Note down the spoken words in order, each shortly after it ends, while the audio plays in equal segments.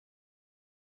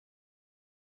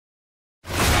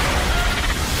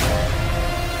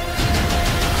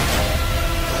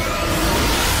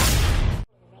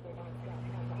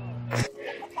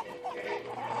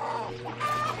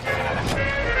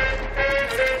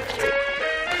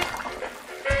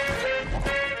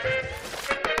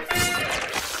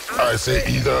I say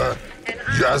either.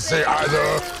 You say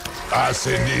either. I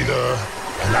say neither.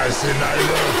 And I say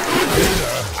neither.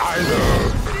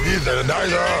 Neither,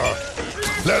 neither.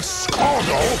 Let's call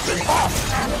the whole thing off.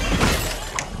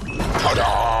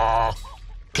 Ta-da!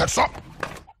 Catch up.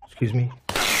 Excuse me?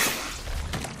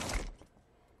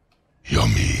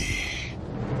 Yummy.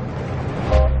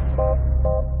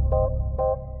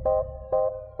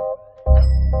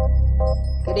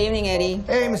 Good evening, Eddie.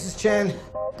 Hey, Mrs. Chen.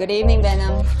 Good evening,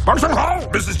 Venom.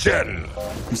 Mrs. Chen.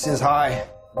 He says hi.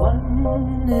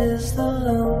 One is the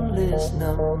loneliest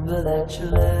number that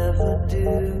you'll ever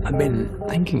do. I've been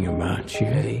thinking about you,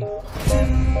 Eddie. Two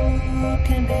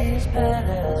can be as bad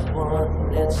as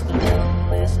one. It's the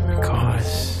loneliest number.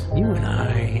 Because you and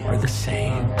I are the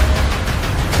same.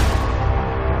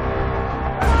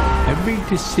 Every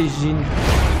decision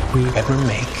we ever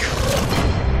make,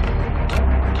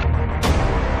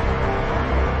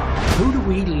 who do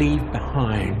we leave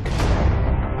behind?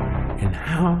 And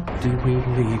how do we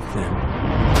leave them?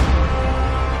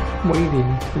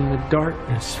 Waiting in the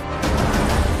darkness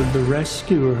for the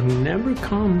rescuer who never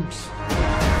comes.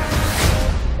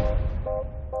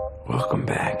 Welcome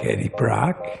back, Eddie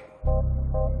Brock.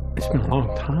 It's been a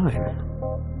long time.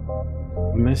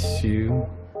 Miss you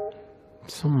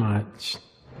so much.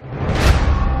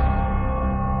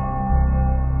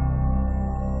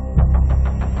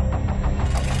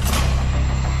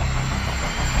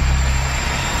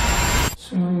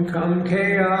 Soon come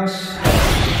chaos.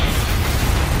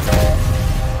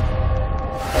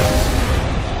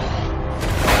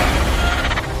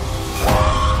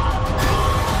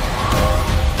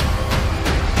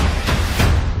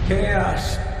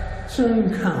 Chaos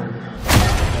soon come.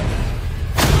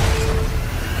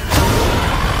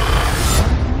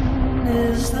 One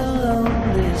is the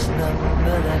loneliest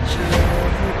number that you'll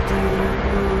ever do.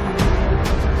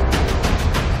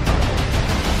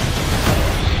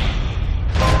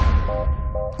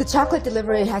 The chocolate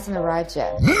delivery hasn't arrived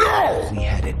yet. No! We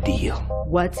had a deal.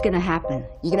 What's gonna happen?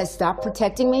 You gonna stop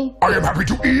protecting me? I am happy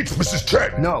to eat, Mrs.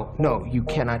 Chen. No, you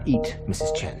cannot eat,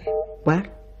 Mrs. Chen. What?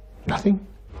 Nothing?